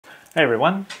Hey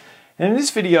everyone, in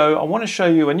this video I want to show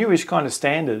you a newish kind of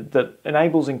standard that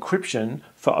enables encryption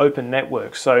for open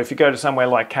networks. So if you go to somewhere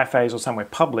like cafes or somewhere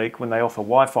public when they offer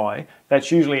Wi-Fi,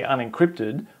 that's usually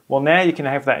unencrypted. Well, now you can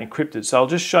have that encrypted. So I'll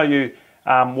just show you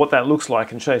what that looks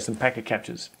like and show you some packet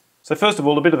captures. So first of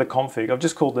all, a bit of the config. I've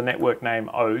just called the network name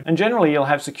O, and generally you'll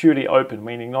have security open,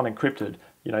 meaning not encrypted.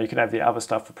 You know, you can have the other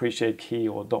stuff for pre-shared key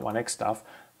or .1x stuff.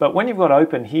 But when you've got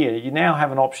open here, you now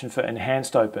have an option for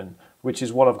enhanced open, which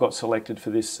is what I've got selected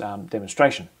for this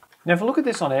demonstration. Now if I look at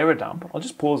this on error dump, I'll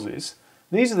just pause this.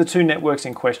 These are the two networks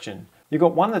in question. You've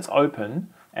got one that's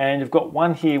open, and you've got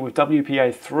one here with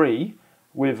WPA3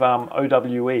 with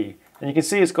OWE. And you can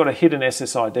see it's got a hidden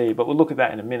SSID, but we'll look at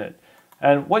that in a minute.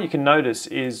 And what you can notice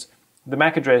is the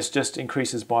MAC address just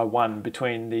increases by 1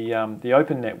 between the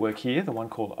open network here, the one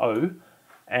called O,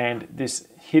 and this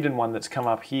hidden one that's come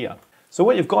up here. So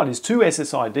what you've got is two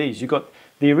SSIDs. You've got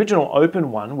the original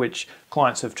open one, which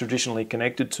clients have traditionally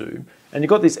connected to, and you've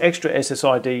got this extra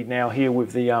SSID now here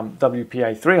with the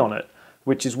WPA3 on it,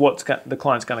 which is what the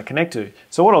client's going to connect to.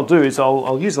 So what I'll do is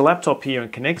I'll use the laptop here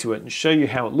and connect to it and show you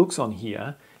how it looks on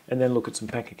here, and then look at some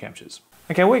packet captures.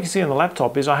 Okay, what you can see on the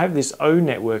laptop is I have this O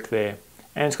network there,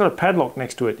 and it's got a padlock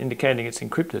next to it indicating it's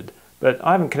encrypted, but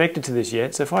I haven't connected to this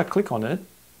yet, so if I click on it,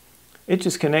 it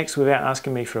just connects without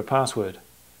asking me for a password.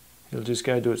 It'll just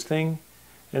go do its thing,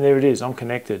 and there it is, I'm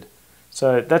connected.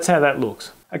 So that's how that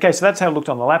looks. Okay, so that's how it looked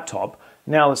on the laptop.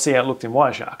 Now let's see how it looked in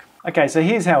Wireshark. Okay, so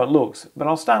here's how it looks, but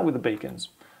I'll start with the beacons.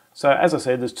 So as I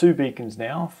said, there's two beacons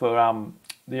now for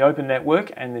the open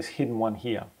network and this hidden one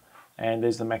here. And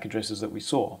there's the MAC addresses that we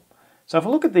saw. So if I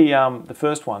look at the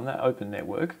first one, that open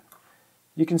network,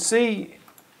 you can see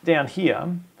down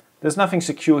here, there's nothing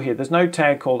secure here. There's no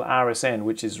tag called RSN,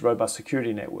 which is Robust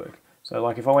Security Network. So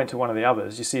like if I went to one of the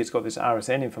others, you see it's got this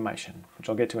RSN information, which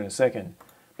I'll get to in a second.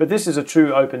 But this is a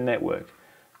true open network.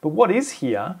 But what is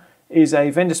here is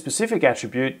a vendor-specific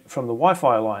attribute from the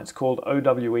Wi-Fi Alliance called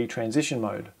OWE Transition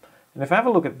Mode. And if I have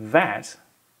a look at that,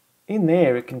 in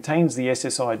there it contains the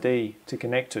SSID to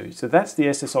connect to. So that's the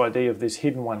SSID of this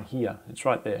hidden one here. It's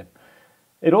right there.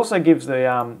 It also gives the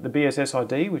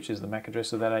BSSID, which is the MAC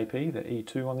address of that AP, the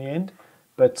E2 on the end.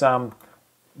 But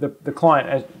the client,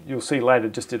 as you'll see later,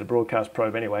 just did a broadcast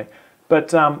probe anyway. But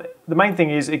the main thing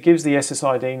is it gives the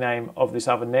SSID name of this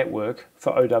other network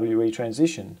for OWE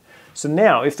transition. So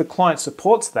now if the client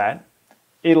supports that,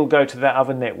 it'll go to that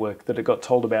other network that it got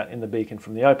told about in the beacon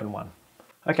from the open one.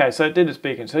 Okay, so it did its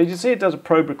beacon. So you can see it does a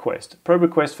probe request for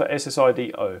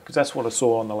SSID O, because that's what I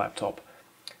saw on the laptop.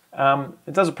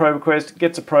 It does a probe request,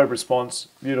 gets a probe response,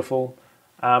 beautiful.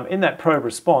 In that probe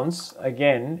response,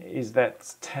 again, is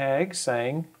that tag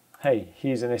saying, hey,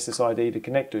 here's an SSID to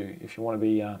connect to if you want to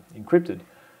be encrypted.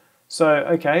 So,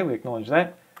 okay, we acknowledge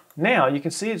that. Now you can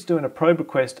see it's doing a probe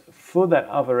request for that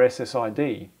other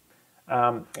SSID,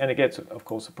 and it gets, of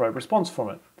course, a probe response from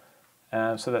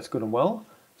it. So that's good and well.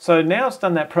 So now it's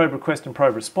done that probe request and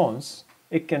probe response,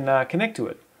 it can connect to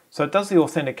it. So it does the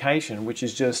authentication, which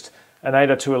is just an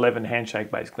 802.11 handshake,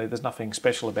 basically. There's nothing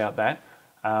special about that.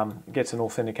 It gets an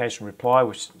authentication reply,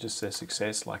 which just says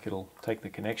success, like it'll take the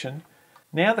connection.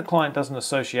 Now the client does an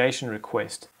association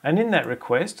request. And in that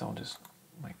request, I'll just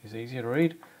make this easier to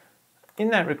read. In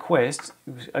that request,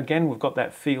 again, we've got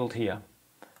that field here.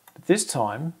 But this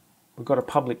time, we've got a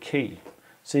public key.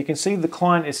 So you can see the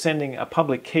client is sending a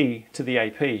public key to the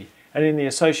AP. And in the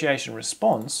association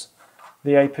response,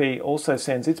 the AP also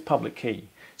sends its public key.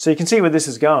 So you can see where this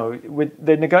is going.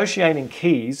 They're negotiating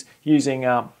keys using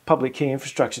public key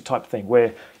infrastructure type thing,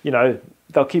 where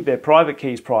they'll keep their private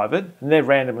keys private, and they're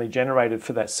randomly generated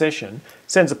for that session.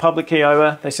 Sends a public key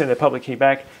over, they send their public key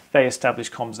back, they establish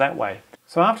comms that way.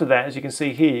 So after that, as you can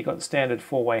see here, you've got the standard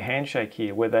four-way handshake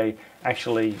here, where they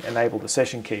actually enable the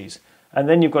session keys, and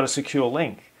then you've got a secure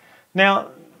link. Now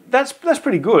that's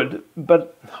pretty good,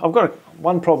 but I've got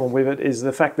one problem with it, is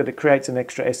the fact that it creates an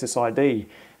extra SSID,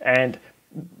 and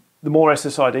the more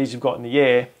SSIDs you've got in the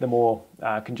air, the more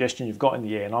congestion you've got in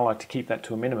the air, and I like to keep that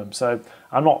to a minimum. So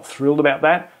I'm not thrilled about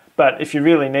that, but if you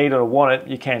really need it or want it,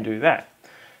 you can do that.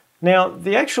 Now,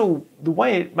 the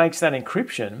way it makes that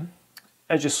encryption,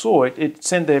 as you saw, it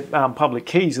sent their public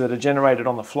keys that are generated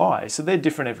on the fly, so they're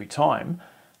different every time.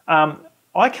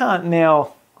 I can't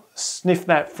now sniff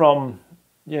that from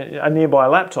a nearby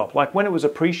laptop. Like when it was a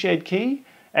pre-shared key,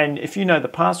 and if you know the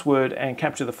password and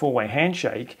capture the four-way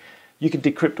handshake, you could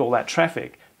decrypt all that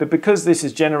traffic. But because this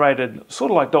is generated sort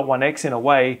of like .1x in a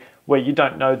way where you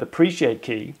don't know the pre-shared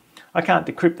key, I can't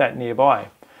decrypt that nearby.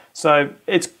 So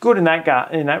it's good in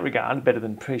that regard, better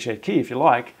than pre-shared key if you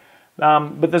like.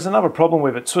 But there's another problem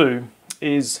with it too,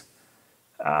 is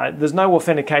there's no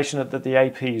authentication that the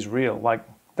AP is real. Like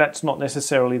that's not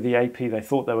necessarily the AP they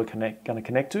thought they were going to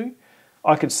connect to.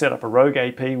 I could set up a rogue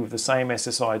AP with the same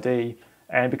SSID,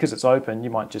 and because it's open, you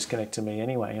might just connect to me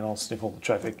anyway, and I'll sniff all the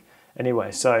traffic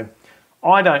anyway. So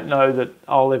I don't know that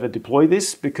I'll ever deploy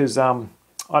this because I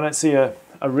don't see a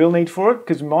real need for it,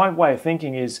 because my way of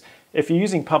thinking is if you're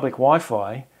using public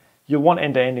Wi-Fi, you'll want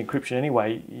end-to-end encryption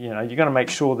anyway. You're going to make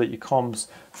sure that your comms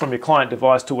from your client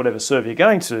device to whatever server you're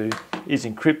going to is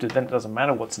encrypted. Then it doesn't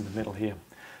matter what's in the middle here.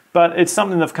 But it's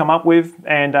something they've come up with,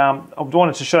 and I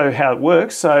wanted to show how it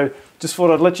works, so just thought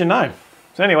I'd let you know.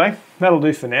 So anyway, that'll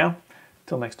do for now.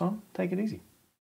 Till next time, take it easy.